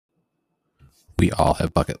We all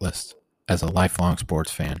have bucket lists. As a lifelong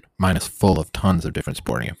sports fan, mine is full of tons of different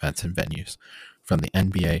sporting events and venues, from the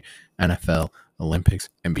NBA, NFL, Olympics,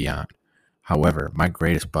 and beyond. However, my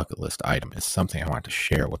greatest bucket list item is something I want to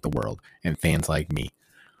share with the world and fans like me.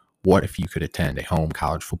 What if you could attend a home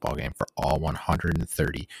college football game for all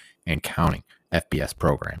 130 and counting FBS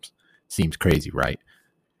programs? Seems crazy, right?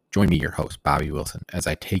 Join me, your host, Bobby Wilson, as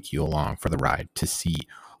I take you along for the ride to see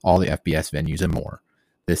all the FBS venues and more.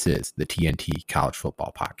 This is the TNT College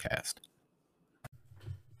Football Podcast.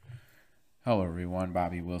 Hello, everyone.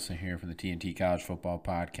 Bobby Wilson here from the TNT College Football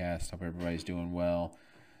Podcast. Hope everybody's doing well.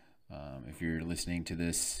 If you're listening to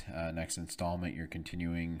this next installment, you're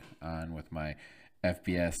continuing on with my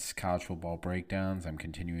FBS college football breakdowns. I'm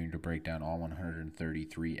continuing to break down all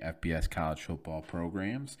 133 FBS college football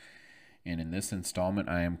programs. And in this installment,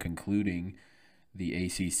 I am concluding the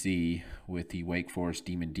ACC with the Wake Forest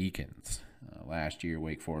Deacons. Last year,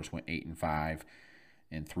 Wake Forest went 8-5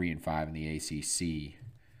 and 3-5 in the ACC.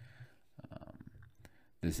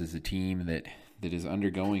 This is a team that is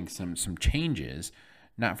undergoing some changes,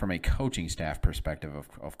 not from a coaching staff perspective.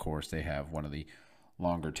 Of course, they have one of the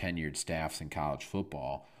longer tenured staffs in college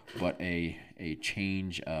football, but a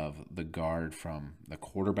change of the guard from the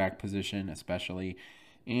quarterback position, especially,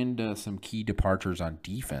 and some key departures on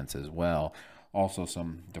defense as well. Also,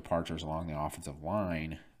 some departures along the offensive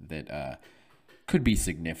line that could be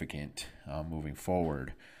significant moving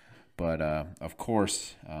forward. But, of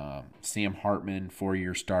course, Sam Hartman,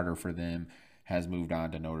 4-year starter for them, has moved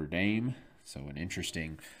on to Notre Dame. So an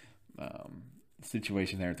interesting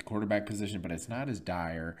situation there at the quarterback position, but it's not as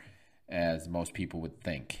dire as most people would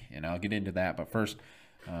think. And I'll get into that. But first,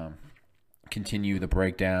 continue the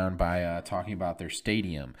breakdown by talking about their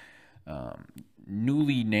stadium.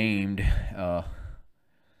 Newly named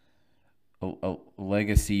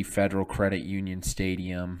Legacy Federal Credit Union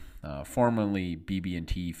Stadium, formerly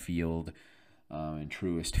BB&T Field and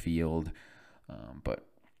Truist Field, but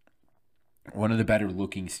one of the better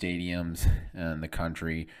looking stadiums in the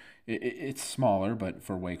country. It's smaller, but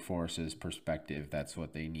for Wake Forest's perspective, that's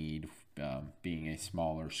what they need, being a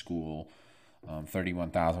smaller school,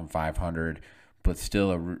 31,500, but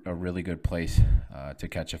still a really good place to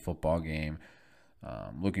catch a football game.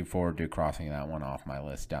 Looking forward to crossing that one off my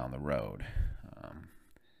list down the road.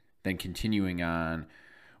 Then continuing on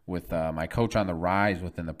with my coach on the rise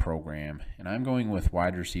within the program, and I'm going with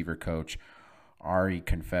wide receiver coach Ari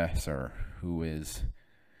Confessor, who is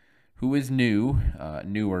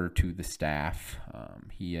newer to the staff.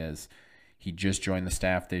 He just joined the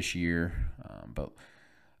staff this year, but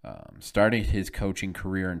started his coaching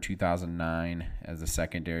career in 2009 as a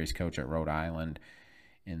secondaries coach at Rhode Island,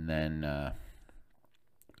 and then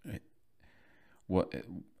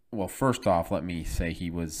well, first off, let me say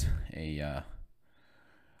he's a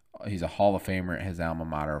Hall of Famer at his alma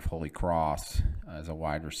mater of Holy Cross as a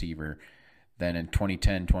wide receiver. Then in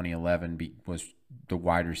 2010, 2011, was the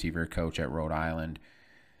wide receiver coach at Rhode Island.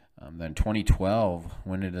 Then 2012,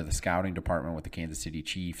 went into the scouting department with the Kansas City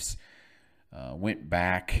Chiefs. Went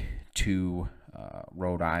back to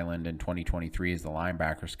Rhode Island in 2023 as the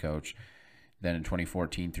linebackers coach. Then in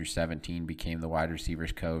 2014 through 17, became the wide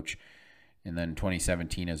receivers coach. And then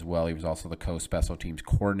 2017 as well, he was also the co-special teams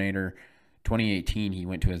coordinator. 2018, he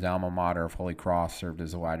went to his alma mater of Holy Cross, served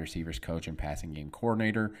as a wide receivers coach and passing game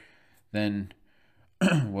coordinator. Then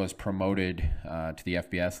was promoted to the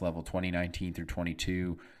FBS level 2019 through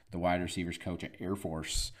 22, the wide receivers coach at Air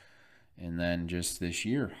Force. And then just this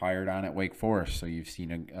year, hired on at Wake Forest. So you've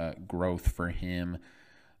seen a growth for him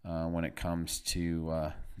when it comes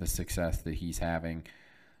to the success that he's having.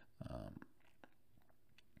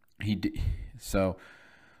 So,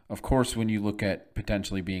 of course, when you look at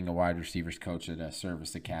potentially being a wide receivers coach at a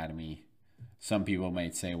service academy, some people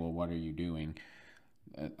might say, well, what are you doing?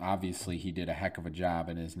 Obviously, he did a heck of a job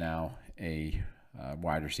and is now a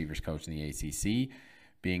wide receivers coach in the ACC.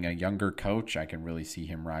 Being a younger coach, I can really see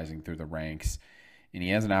him rising through the ranks. And he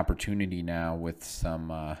has an opportunity now with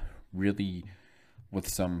some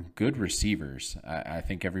good receivers. I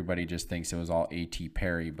think everybody just thinks it was all A.T.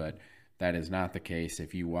 Perry, but that is not the case.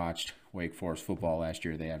 If you watched Wake Forest football last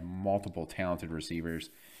year, they had multiple talented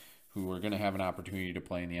receivers who are going to have an opportunity to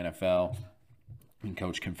play in the NFL. And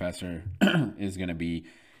Coach Confessor is going to be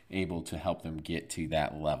able to help them get to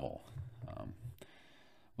that level.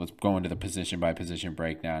 Let's go into the position-by-position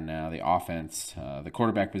breakdown now. The offense, the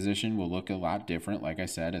quarterback position will look a lot different. Like I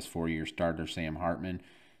said, as 4-year starter Sam Hartman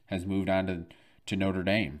has moved on to Notre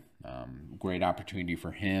Dame. Great opportunity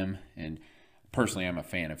for him, and personally, I'm a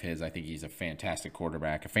fan of his. I think he's a fantastic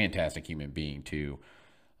quarterback, a fantastic human being too.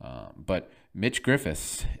 But Mitch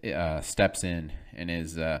Griffiths steps in and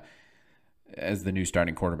is as the new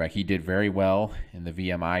starting quarterback. He did very well in the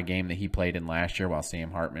VMI game that he played in last year while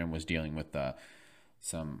Sam Hartman was dealing with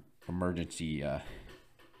some emergency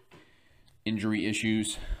injury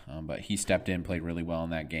issues. But he stepped in, played really well in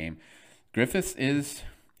that game. Griffiths is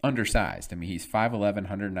undersized. I mean, he's 5'11",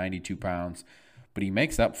 192 pounds, but he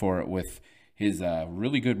makes up for it with his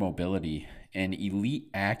really good mobility and elite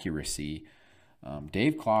accuracy.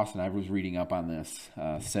 Dave Clawson, I was reading up on this,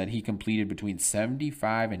 said he completed between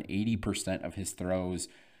 75 and 80% of his throws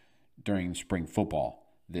during spring football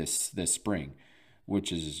this spring,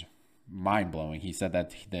 which is mind-blowing. He said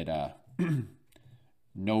that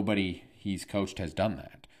nobody he's coached has done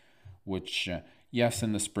that, which, yes,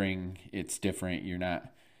 in the spring it's different. You're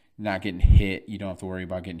not getting hit. You don't have to worry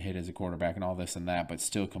about getting hit as a quarterback and all this and that, but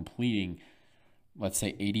still completing, let's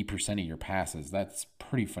say, 80% of your passes. That's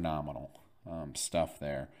pretty phenomenal stuff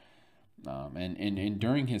there. And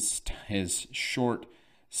during his short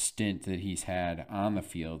stint that he's had on the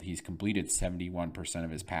field, he's completed 71%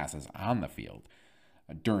 of his passes on the field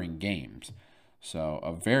during games. So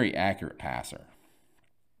a very accurate passer.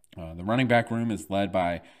 The running back room is led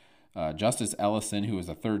by Justice Ellison, who was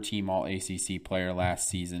a third-team All-ACC player last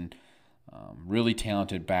season. Really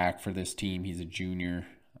talented back for this team. He's a junior.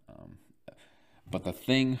 But the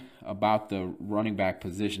thing about the running back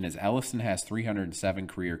position is Ellison has 307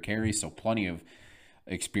 career carries, so plenty of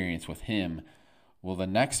experience with him. Well, the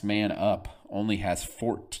next man up only has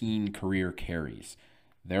 14 career carries.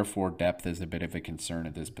 Therefore, depth is a bit of a concern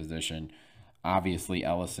at this position. Obviously,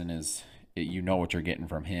 Ellison is, you know what you're getting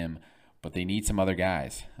from him, but they need some other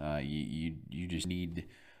guys. You just need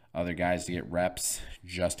other guys to get reps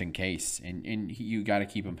just in case, and you got to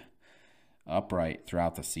keep them upright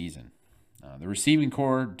throughout the season. The receiving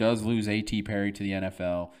core does lose A.T. Perry to the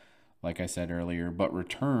NFL, like I said earlier, but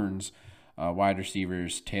returns wide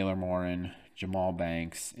receivers Taylor Morin, Jamal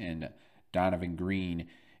Banks, and Donovan Green.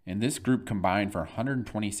 And this group combined for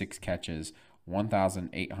 126 catches,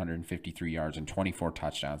 1,853 yards, and 24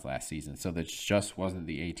 touchdowns last season. So this just wasn't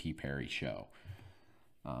the A.T. Perry show.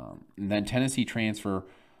 And then Tennessee transfer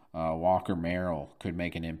Walker Merrill could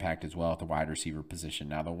make an impact as well at the wide receiver position.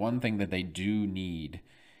 Now, the one thing that they do need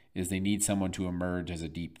is they need someone to emerge as a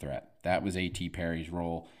deep threat. That was A.T. Perry's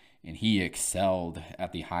role, and he excelled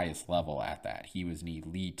at the highest level at that. He was an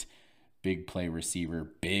elite big play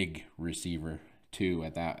receiver, big receiver too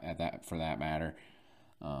at that for that matter.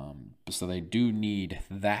 So they do need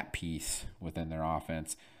that piece within their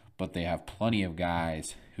offense, but they have plenty of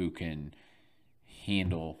guys who can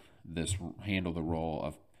handle the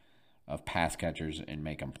role of pass catchers and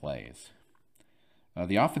make them plays.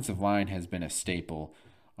 The offensive line has been a staple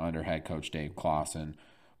under head coach Dave Clawson,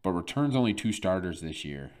 but returns only 2 starters this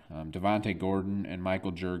year. Devontae Gordon and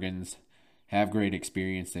Michael Juergens have great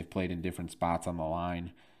experience. They've played in different spots on the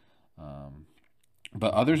line.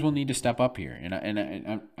 But others will need to step up here, and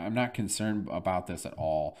I'm not concerned about this at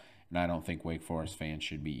all, and I don't think Wake Forest fans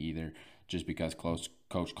should be either, just because Coach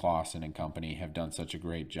Clawson and company have done such a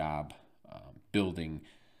great job building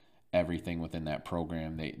everything within that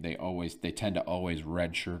program. They tend to always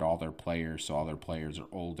redshirt all their players, so all their players are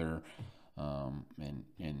older,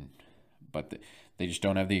 but they just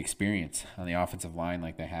don't have the experience on the offensive line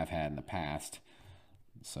like they have had in the past.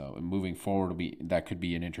 So moving forward, that could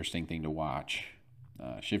be an interesting thing to watch.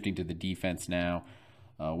 Shifting to the defense now,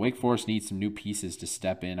 Wake Forest needs some new pieces to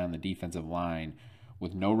step in on the defensive line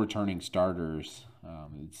with no returning starters.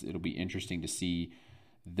 It'll be interesting to see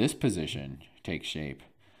this position take shape.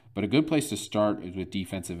 But a good place to start is with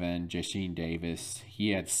defensive end Jasheen Davis. He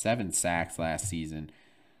had 7 sacks last season,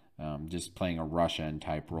 just playing a rush end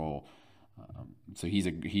type role. So he's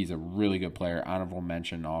a really good player. Honorable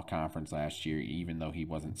mention all conference last year, even though he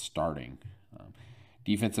wasn't starting.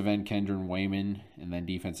 Defensive end Kendron Wayman, and then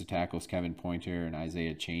defensive tackles Kevin Pointer and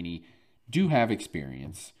Isaiah Chaney do have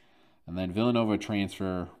experience. And then Villanova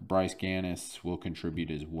transfer Bryce Gannis will contribute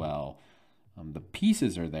as well. The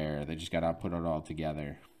pieces are there. They just got to put it all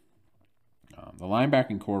together. The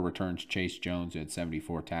linebacking core returns Chase Jones, who had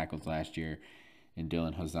 74 tackles last year, and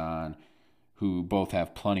Dylan Hazan, who both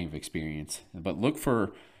have plenty of experience. But look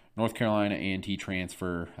for North Carolina A&T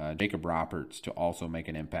transfer Jacob Roberts to also make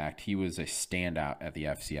an impact. He was a standout at the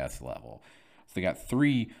FCS level. So they got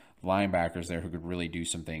 3 linebackers there who could really do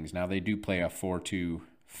some things. Now they do play a 4-2-5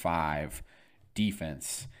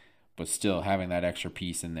 defense, but still having that extra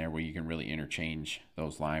piece in there where you can really interchange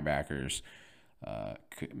those linebackers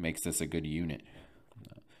makes this a good unit.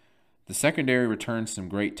 The secondary returns some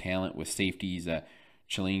great talent with safeties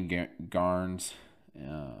Chalene Garnes,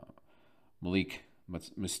 Malik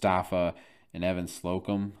Mustafa, and Evan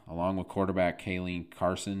Slocum, along with quarterback Kayleen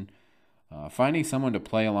Carson. Finding someone to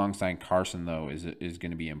play alongside Carson, though, is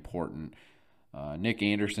going to be important. Nick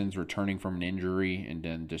Anderson's returning from an injury, and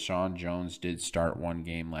then Deshaun Jones did start one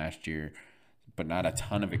game last year, but not a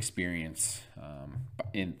ton of experience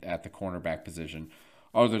at the cornerback position,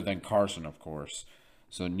 other than Carson, of course.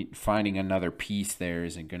 So finding another piece there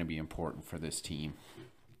isn't going to be important for this team.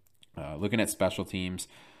 Looking at special teams,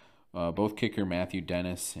 both kicker Matthew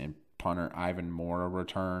Dennis and punter Ivan Mora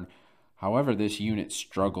return. However, this unit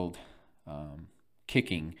struggled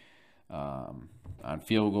kicking on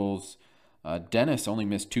field goals. Dennis only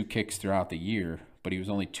missed 2 kicks throughout the year, but he was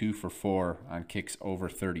only 2 for 4 on kicks over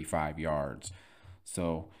 35 yards.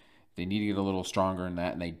 So they need to get a little stronger in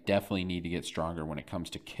that, and they definitely need to get stronger when it comes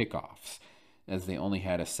to kickoffs, as they only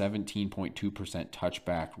had a 17.2%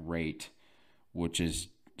 touchback rate, which is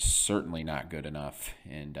certainly not good enough.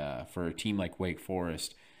 And for a team like Wake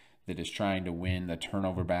Forest that is trying to win the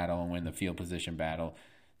turnover battle and win the field position battle,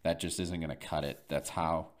 that just isn't going to cut it. That's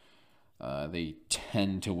how they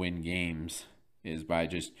tend to win games, is by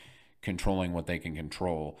just controlling what they can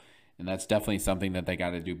control. And that's definitely something that they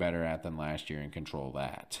got to do better at than last year and control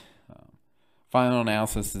that. Final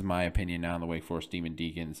analysis is my opinion now on the Wake Forest Demon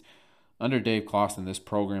Deacons. Under Dave Clawson, this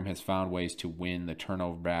program has found ways to win the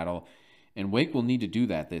turnover battle, and Wake will need to do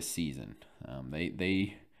that this season.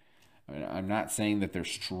 I'm not saying that they're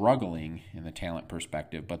struggling in the talent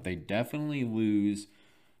perspective, but they definitely lose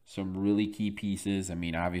some really key pieces. I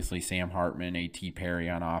mean, obviously Sam Hartman, A.T. Perry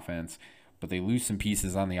on offense, but they lose some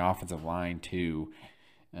pieces on the offensive line too,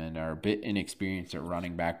 and are a bit inexperienced at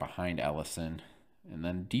running back behind Ellison. And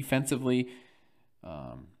then defensively,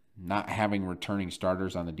 not having returning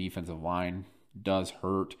starters on the defensive line does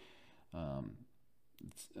hurt.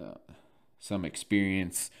 Some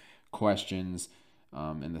experience questions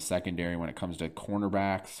in the secondary when it comes to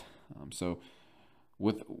cornerbacks. So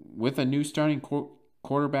with a new starting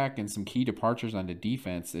quarterback and some key departures on the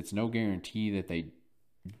defense, it's no guarantee that they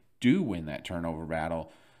do win that turnover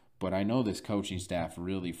battle. But I know this coaching staff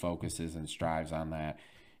really focuses and strives on that.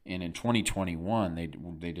 And in 2021,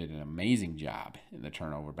 they did an amazing job in the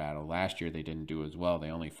turnover battle. Last year, they didn't do as well. They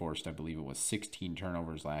only forced, I believe it was 16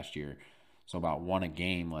 turnovers last year. So about 1 a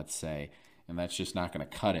game, let's say. And that's just not going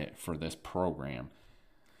to cut it for this program.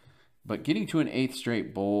 But getting to an 8th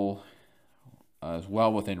straight bowl is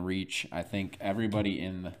well within reach. I think everybody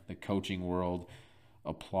in the coaching world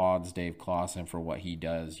applauds Dave Clawson for what he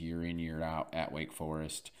does year in, year out at Wake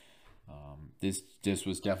Forest. This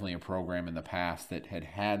was definitely a program in the past that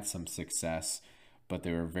had some success, but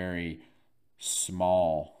they were very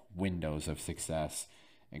small windows of success.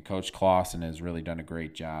 And Coach Clawson has really done a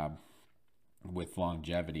great job with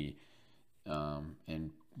longevity.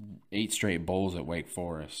 And 8 straight bowls at Wake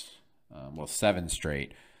Forest, 7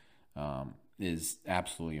 straight, is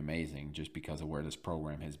absolutely amazing just because of where this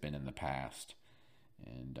program has been in the past.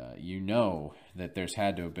 And you know that there's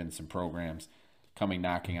had to have been some programs coming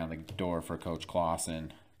knocking on the door for Coach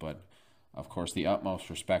Clawson, but of course the utmost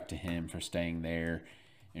respect to him for staying there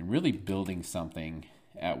and really building something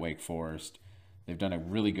at Wake Forest. They've done a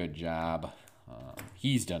really good job.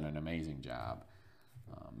 He's done an amazing job.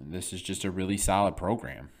 And this is just a really solid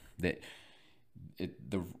program. The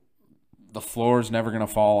floor is never going to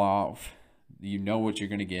fall off. You know what you're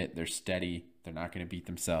going to get. They're steady. They're not going to beat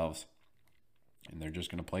themselves. And they're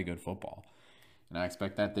just going to play good football. And I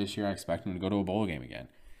expect that this year. I expect them to go to a bowl game again.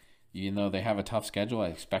 Even though they have a tough schedule, I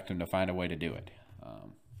expect them to find a way to do it.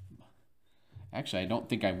 Actually, I don't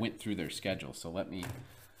think I went through their schedule, so let me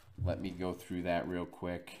go through that real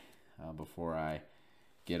quick before I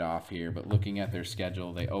get off here. But looking at their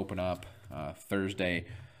schedule, they open up Thursday,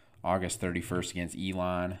 August 31st against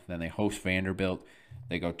Elon. Then they host Vanderbilt.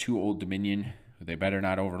 They go to Old Dominion, who they better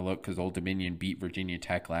not overlook because Old Dominion beat Virginia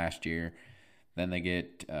Tech last year. Then they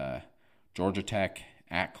get Georgia Tech,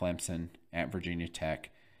 at Clemson, at Virginia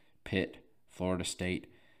Tech, Pitt, Florida State,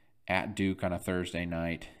 at Duke on a Thursday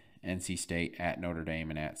night, NC State, at Notre Dame,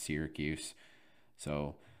 and at Syracuse.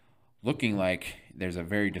 So looking like there's a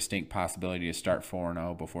very distinct possibility to start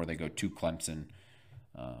 4-0 before they go to Clemson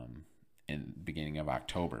in the beginning of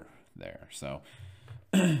October there. So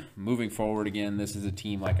moving forward again, this is a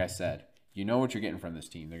team, like I said, you know what you're getting from this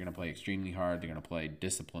team. They're going to play extremely hard. They're going to play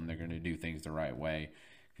disciplined. They're going to do things the right way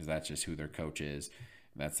because that's just who their coach is.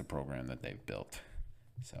 That's the program that they've built.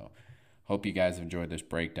 So hope you guys enjoyed this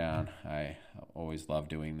breakdown. I always love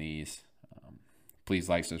doing these. Please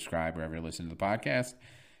like, subscribe wherever you listen to the podcast.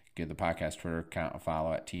 Give the podcast Twitter account a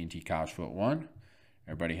follow at TNT College Foot 1.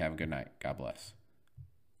 Everybody have a good night. God bless.